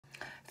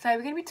So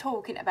we're going to be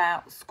talking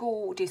about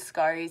school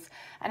discos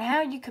and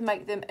how you can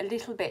make them a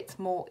little bit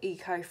more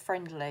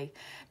eco-friendly.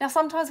 Now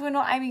sometimes we're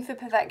not aiming for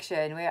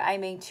perfection, we're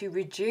aiming to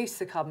reduce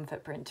the carbon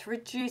footprint, to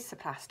reduce the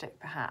plastic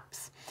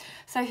perhaps.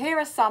 So here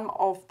are some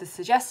of the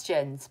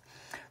suggestions.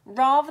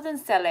 Rather than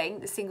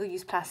selling the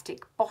single-use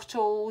plastic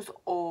bottles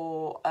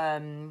or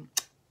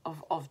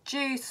of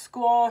juice,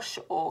 squash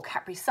or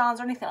Capri Suns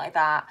or anything like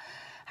that,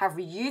 have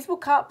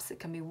reusable cups that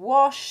can be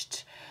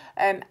washed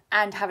and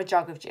have a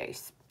jug of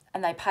juice.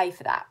 And they pay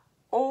for that.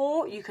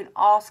 Or you can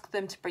ask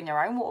them to bring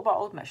their own water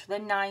bottles, make sure they're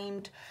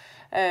named,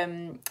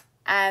 and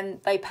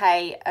they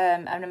pay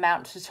an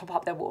amount to top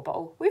up their water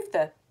bottle with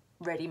the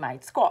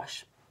ready-made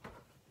squash.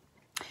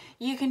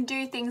 You can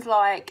do things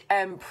like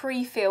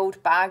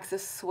pre-filled bags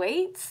of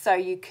sweets. So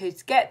you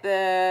could get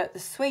the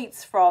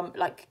sweets from,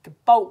 like,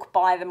 bulk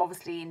buy them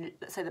obviously,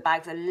 so the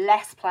bags are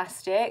less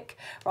plastic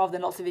rather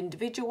than lots of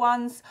individual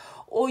ones.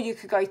 Or you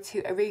could go to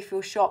a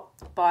refill shop,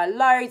 buy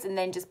loads and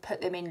then just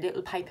put them in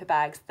little paper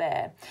bags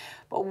there.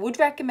 But I would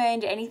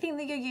recommend anything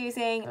that you're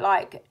using,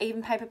 like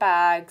even paper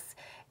bags,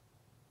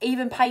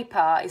 even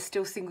paper is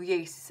still single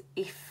use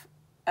if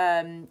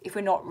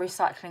we're not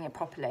recycling it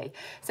properly.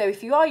 So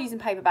if you are using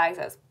paper bags,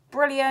 that's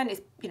brilliant.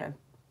 It's you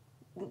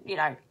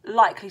know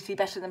likely to be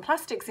better than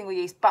plastic single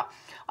use, but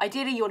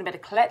ideally you want to be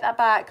able to collect that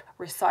back,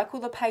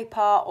 recycle the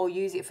paper, or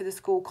use it for the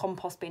school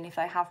compost bin if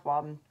they have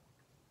one.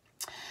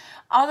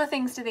 Other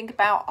things to think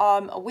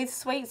about with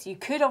sweets, you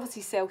could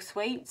obviously sell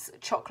sweets,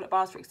 chocolate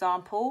bars for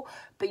example,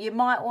 but you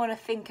might want to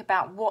think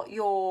about what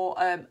your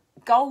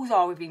goals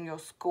are within your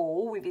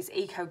school, with its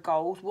eco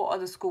goals. What are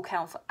the school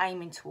council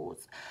aiming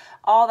towards?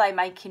 Are they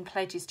making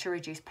pledges to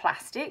reduce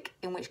plastic,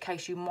 in which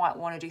case you might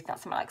want to do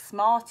something like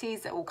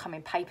Smarties that all come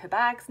in paper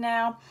bags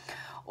now?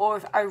 Or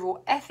if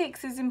overall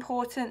ethics is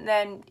important,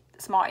 then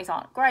Smarties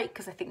aren't great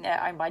because I think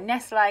they're owned by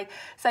Nestle.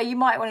 So you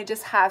might want to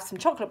just have some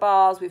chocolate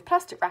bars with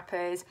plastic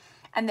wrappers,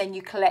 and then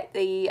you collect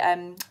the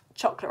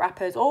chocolate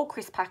wrappers or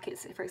crisp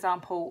packets, for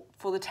example,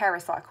 for the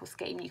TerraCycle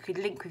scheme. You could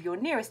link with your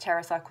nearest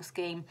TerraCycle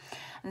scheme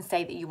and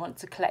say that you want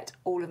to collect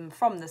all of them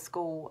from the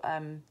school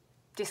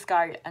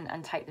disco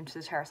and take them to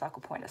the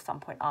TerraCycle point at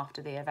some point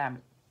after the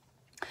event.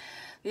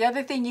 The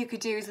other thing you could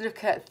do is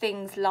look at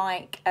things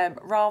like,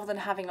 rather than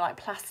having like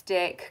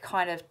plastic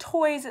kind of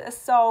toys that are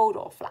sold,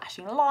 or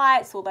flashing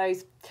lights, or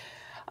those,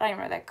 I don't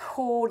know what they're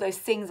called, those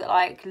things that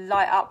like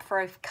light up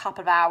for a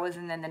couple of hours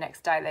and then the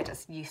next day they're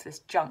just useless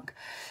junk.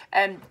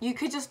 You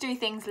could just do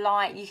things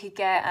like, you could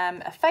get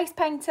a face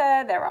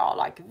painter. There are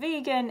like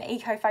vegan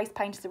eco face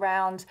painters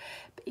around,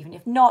 but even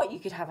if not, you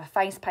could have a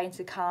face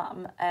painter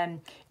come.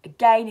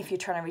 Again, if you're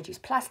trying to reduce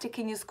plastic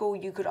in your school,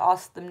 you could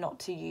ask them not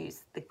to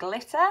use the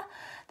glitter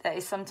that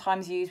is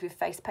sometimes used with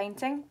face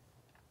painting.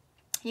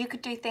 You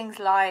could do things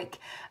like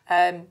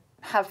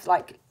have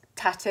like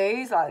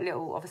tattoos, like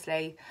little,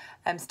 obviously,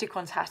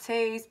 stick-on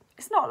tattoos.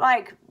 It's not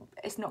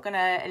going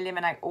to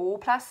eliminate all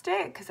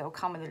plastic because they'll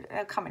come in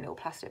little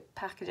plastic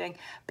packaging,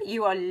 but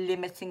you are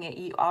limiting it,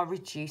 you are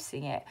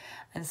reducing it.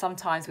 And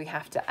sometimes we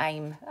have to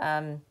aim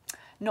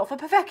not for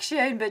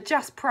perfection, but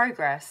just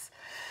progress.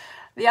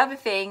 The other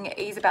thing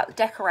is about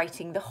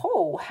decorating the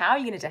hall. How are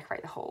you going to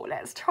decorate the hall?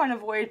 Let's try and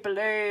avoid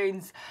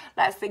balloons.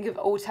 Let's think of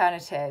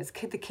alternatives.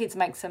 Could the kids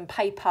make some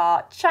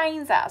paper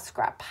chains out of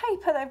scrap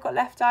paper they've got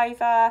left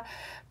over?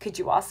 Could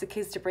you ask the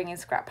kids to bring in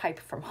scrap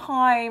paper from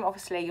home?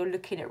 Obviously, you're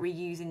looking at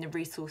reusing the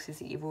resources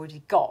that you've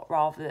already got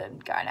rather than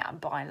going out and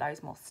buying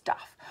loads more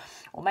stuff.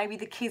 Or maybe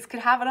the kids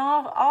could have an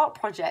art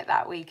project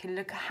that week and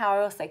look at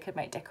how else they could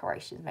make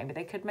decorations. Maybe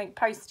they could make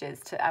posters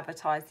to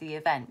advertise the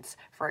event,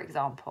 for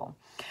example.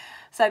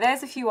 So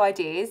there's a few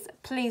ideas.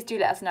 Please do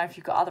let us know if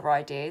you've got other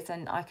ideas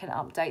and I can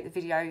update the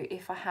video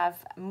if I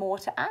have more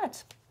to add.